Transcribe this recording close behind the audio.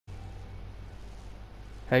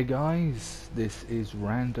Hey guys, this is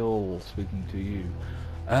Randall speaking to you.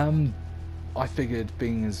 I figured,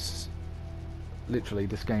 being as literally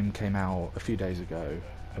this game came out a few days ago,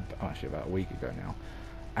 actually about a week ago now,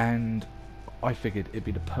 and I figured it'd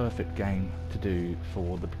be the perfect game to do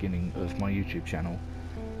for the beginning of my YouTube channel.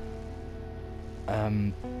 I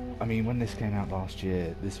mean, when this came out last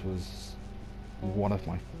year, this was one of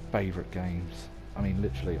my favourite games. I mean,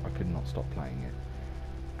 literally, I could not stop playing it.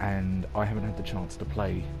 And I haven't had the chance to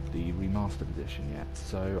play the remastered edition yet,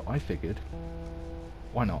 so I figured,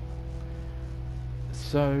 why not?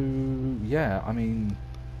 So yeah, I mean,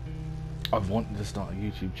 I've wanted to start a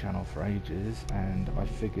YouTube channel for ages, and I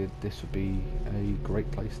figured this would be a great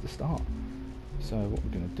place to start. So what we're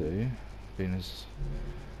going to do, being as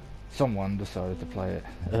someone decided to play it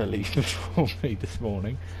early before me this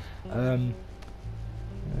morning, reckon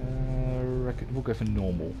we'll go for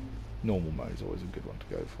normal. Normal mode is always a good one to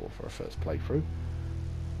go for a first playthrough.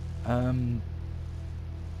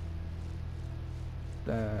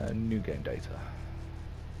 New game data.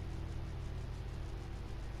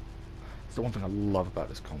 It's the one thing I love about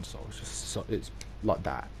this console. It's just it's like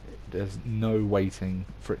that. There's no waiting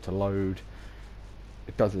for it to load.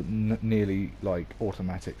 It does it nearly like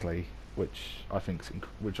automatically, which I think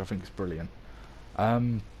is brilliant.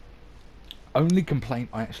 Only complaint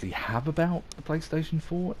I actually have about the PlayStation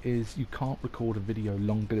 4 is you can't record a video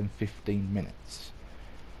longer than 15 minutes.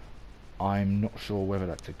 I'm not sure whether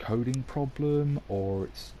that's a coding problem or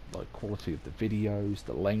it's like quality of the videos,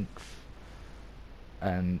 the length,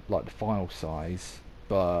 and like the file size,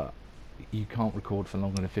 but you can't record for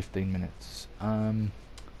longer than 15 minutes. Some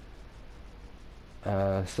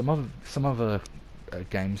other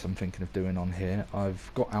games I'm thinking of doing on here.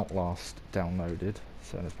 I've got Outlast downloaded,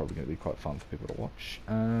 so that's probably going to be quite fun for people to watch.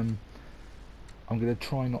 I'm going to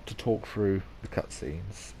try not to talk through the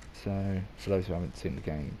cutscenes, so for those who haven't seen the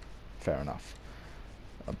game, fair enough.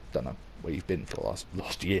 I don't know where you've been for the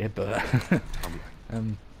last year, but hope you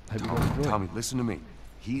guys enjoy. Tommy, listen to me.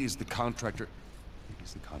 He is the contractor.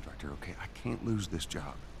 He's the contractor, okay? I can't lose this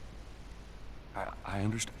job. I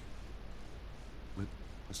understand.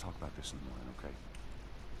 Let's talk about this in the morning, okay?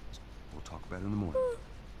 We'll talk about it in the morning.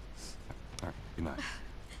 All right, good night.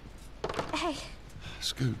 Hey.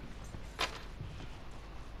 Scoot.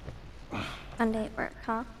 Monday at work,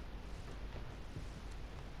 huh?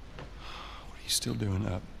 What are you still doing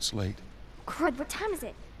up? It's late. Crud, what time is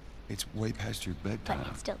it? It's way past your bedtime. But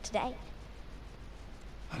it's still today.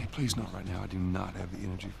 Honey, please not right now. I do not have the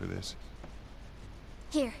energy for this.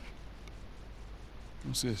 Here.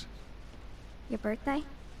 What's this? Your birthday?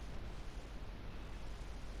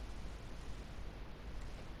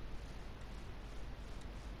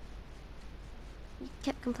 You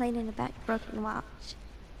kept complaining about your broken watch.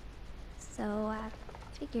 So I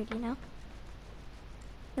figured, you know.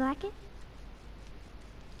 You like it?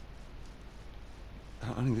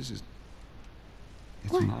 Honey, this is...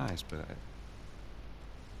 It's What? nice, but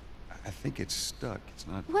I think it's stuck. It's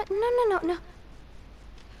not... What? No.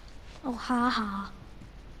 Oh, ha ha.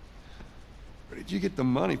 Where did you get the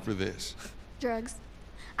money for this? Drugs.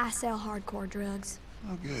 I sell hardcore drugs.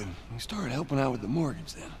 Oh, good. You started helping out with the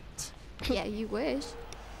mortgage then. Yeah, you wish.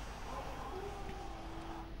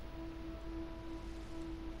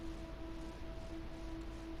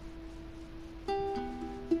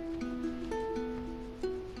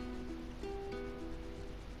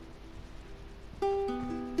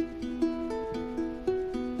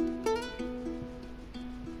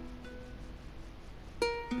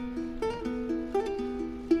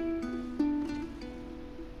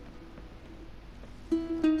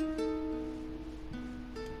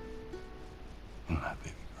 My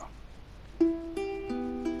baby girl.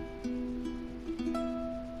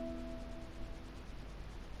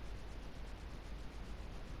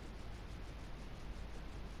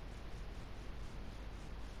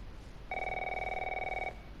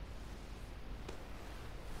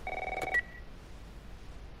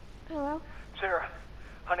 Hello? Sarah,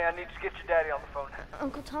 honey, I need to get your daddy on the phone.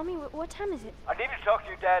 Uncle Tommy, what time is it? I need to talk to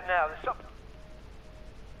your dad now. There's something...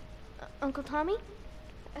 Uncle Tommy?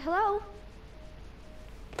 Hello?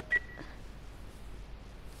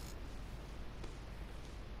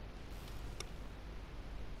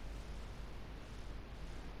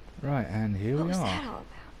 Right, and here What we was are. that all about?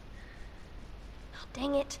 Oh,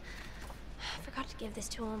 dang it. I forgot to give this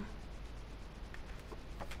to him.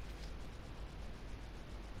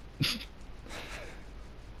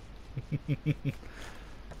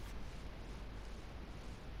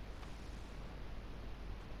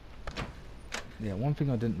 Yeah, one thing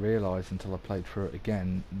I didn't realise until I played through it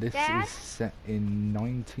again, this Dad? is set in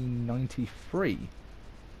 1993.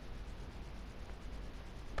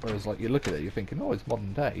 Whereas, like, you look at it, you're thinking, oh, it's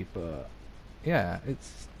modern day, but yeah,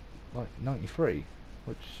 it's like 93,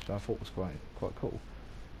 which I thought was quite cool.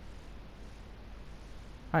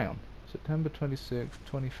 Hang on, September 26th,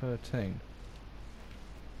 2013.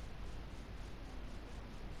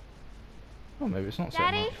 Oh, maybe it's not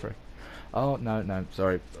set in 93. Oh, no,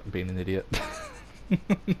 sorry, I'm being an idiot.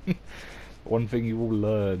 One thing you will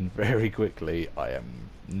learn very quickly, I am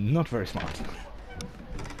not very smart.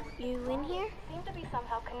 You in here? Seem to be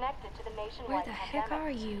somehow connected to the nationwide Where the heck pandemic.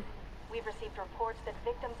 are you? We've received reports that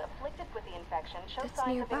victims afflicted with the infection show That's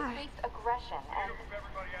signs nearby. of increased aggression, and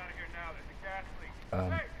Everybody out of here now. There's a gas leak.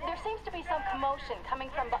 there seems to be some commotion coming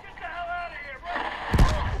from Get the hell out of here,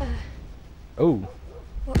 bro! Oh,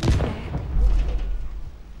 What was that?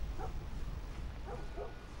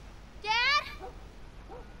 Dad?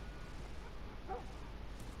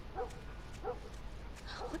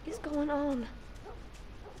 What is going on?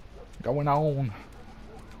 going on.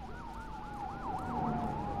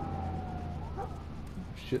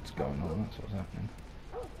 Shit's going on, that's what's happening.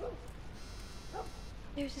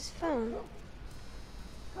 There's his phone.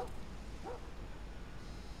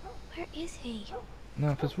 Where is he? No,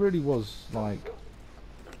 if this really was like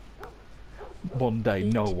one day,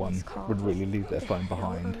 no one would really leave their phone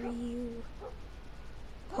behind. Where are you?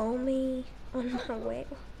 Call me on my way.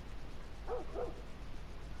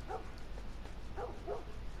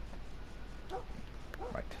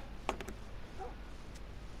 Right.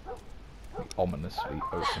 The ominously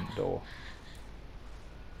open door.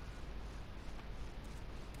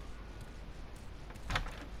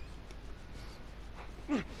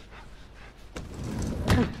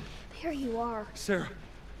 There you are. Sarah,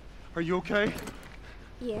 are you okay?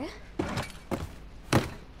 Yeah?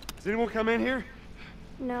 Does anyone come in here?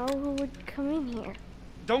 No, who would come in here?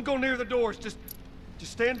 Don't go near the doors. Just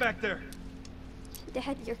stand back there.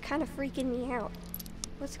 Dad, you're kind of freaking me out.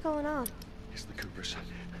 What's going on? It's the Coopers.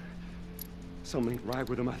 Something ain't right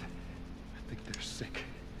with them. I think they're sick.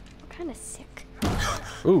 What kind of sick?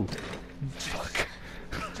 Ooh. Fuck.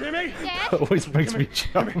 Jimmy! Dad? That always makes me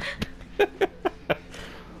jump.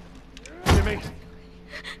 Jimmy!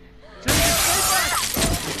 Jimmy, stay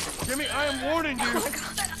back! Jimmy, I am warning you!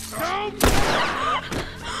 Don't!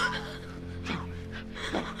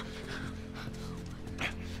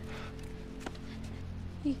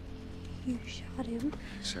 You shot him.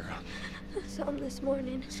 Sarah, I saw him this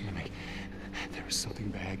morning. listen to me. There is something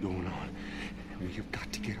bad going on. You've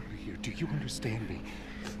got to get out of here. Do you understand me?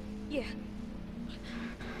 Yeah.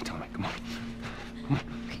 Tommy, come on.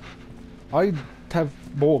 I'd have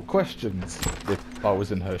more questions if I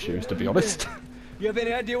was in her shoes, to be honest. You have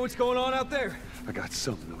any idea what's going on out there? I got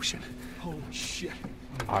some notion. Holy shit.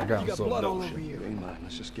 I got You got some blood all notion. over you. It ain't mine.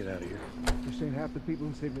 Let's just get out of here. This ain't half the people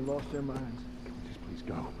in Sydney lost their minds. Can we just please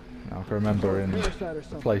go? I can remember in the Parasite or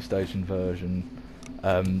something. PlayStation version,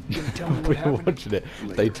 tell me what we were happened? watching it,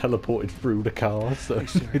 they teleported through the car, so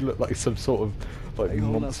it looked like some sort of like Hey,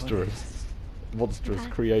 hold up, monstrous Okay.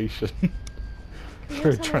 creation. Can you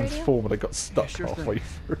Through a have some radio? transformer that got stuck sure thing. halfway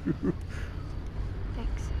through.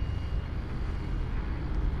 Thanks.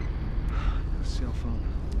 No cell phone.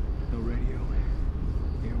 No radio.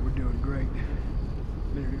 Yeah, we're doing great.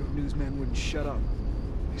 A minute ago, newsman wouldn't shut up.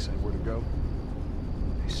 They said where to go?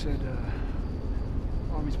 They said,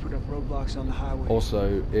 Army's put up roadblocks on the highway.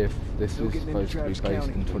 Also, if this Still is getting into supposed to be Travis based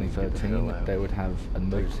in County. Get the hell 2013, out. they would have an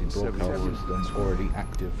emergency broadcast 77. system already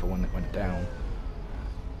active for when it went down.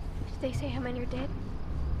 Did they say how many are dead?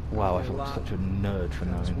 Wow, I A felt lot. such a nerd for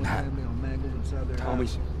That's knowing one that. family all mangled inside their Tommy.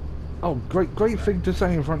 house. Oh, great thing to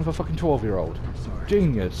say in front of a fucking 12-year-old. Sorry.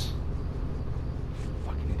 Genius.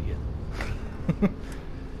 Fucking idiot.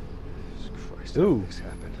 Jesus Christ, Ooh. how did this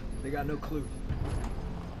happened? They got no clue.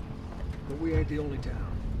 But we ain't the only town.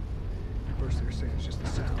 First they're saying it's just the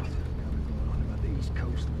South. Now they're going on about the East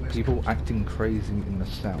Coast, the West People Coast. acting crazy in the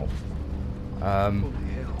South. Holy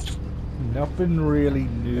hell. Nothing really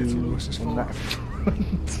That's new Lewis's on that farm.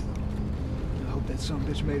 front. I hope that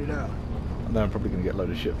sumbitch made it out. I know I'm probably going to get a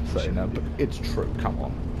load of shit for saying that, but it's true, come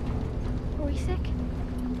on. Are we sick?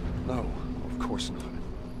 No, of course not.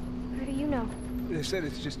 How do you know? They said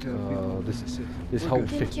it's just people This in the city. this We're whole good.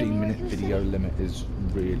 Didn't Jimmy 15-minute work in the video city? limit is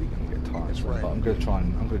really going to get That's tiresome, right. but I'm going to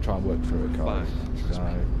try and work through it, guys. Fine. So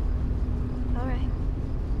Alright.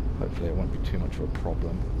 hopefully it won't be too much of a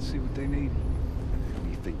problem. See what they need. What do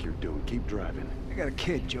you think you're doing? Keep driving. I got a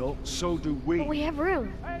kid, Joel. So do we. But we have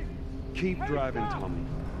room. Keep driving, Tommy.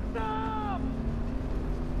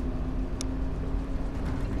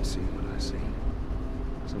 You see what I see.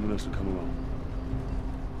 Someone else will come along.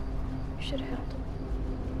 You should have helped him.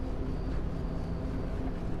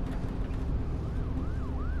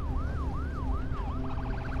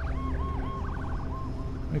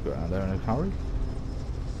 We got out there in a hurry.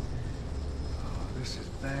 Oh, this is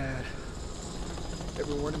bad.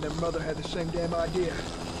 Everyone and their mother had the same damn idea.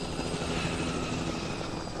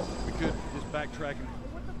 We could just backtracking.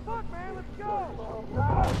 What the fuck, man? Let's go!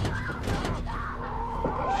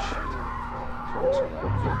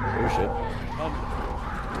 Oh shit.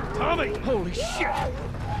 Tommy! Holy shit!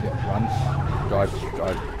 Yeah, run. Drive.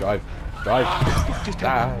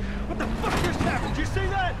 Ah. What the fuck just happened? Did you see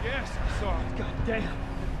that? Yes, I saw it. God damn.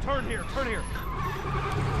 Turn here.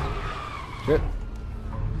 Shit.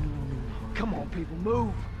 Come on, people,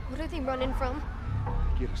 move! What are they running from?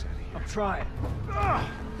 Get us out of here. I'm trying. Oh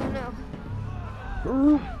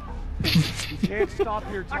no. You can't stop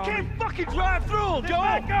here, Tommy. I can't fucking drive through them, Joe!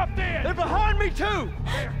 Back up there! They're behind me, too!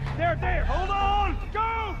 There! Hold on!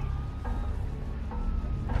 Go!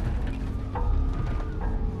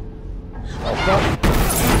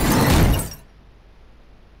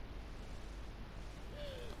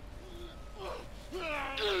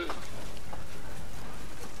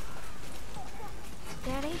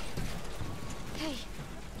 Daddy?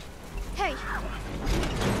 Hey!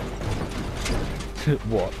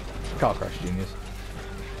 What? Car crash, genius.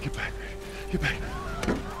 Get back.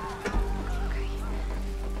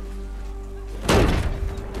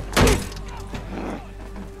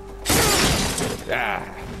 Ah!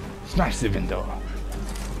 Smash the window.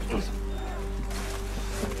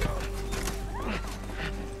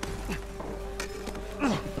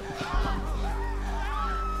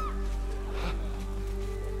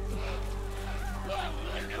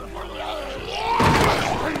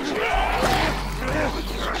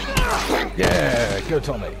 Yeah, go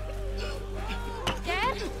Tommy.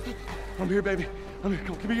 Dad? I'm here, baby. I'm here.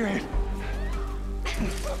 Come on, give me your hand.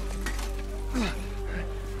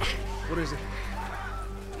 What is it?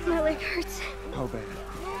 My leg hurts. How bad?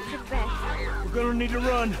 Pretty bad. We're gonna need to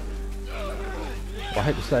run. Well, I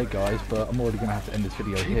hate to say, guys, but I'm already going to have to end this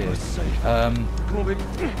video here. Come on, baby.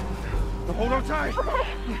 Now hold on tight.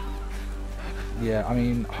 Yeah, I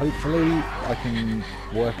mean, hopefully I can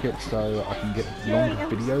work it so I can get longer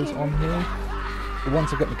videos on here. But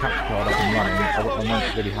once I get the capture card up and running, I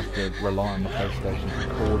won't really have to rely on the PlayStation's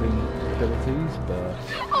recording abilities, but...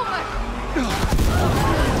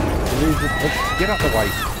 The reason, get out the way.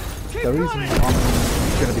 The reason I'm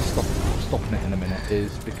going to be stopping it in a minute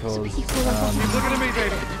is because Keep looking at me,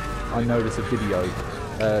 baby. I know there's a video,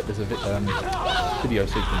 video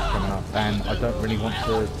sequence coming up, and I don't really want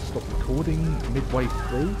to stop recording midway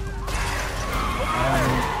through.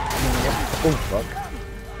 Oh fuck!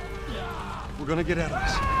 We're gonna get out of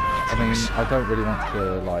this. I mean, I don't really want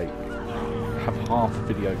to like have half a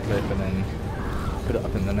video clip and then put it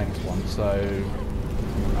up in the next one. So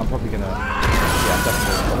I'm probably gonna, yeah, I'm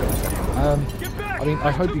definitely. I mean,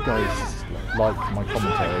 I hope you guys like my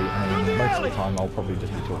commentary. I mean, most of the time I'll probably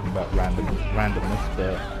just be talking about randomness,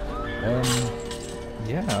 but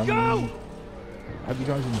yeah, hope you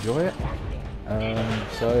guys enjoy it.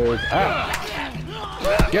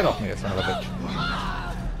 Get off me, you son of a bitch.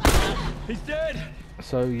 He's dead.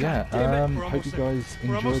 So yeah, hope you guys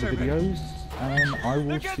enjoy the videos, and I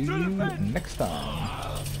will see you next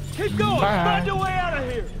time. Keep going. Bye. Find your way out of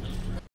here.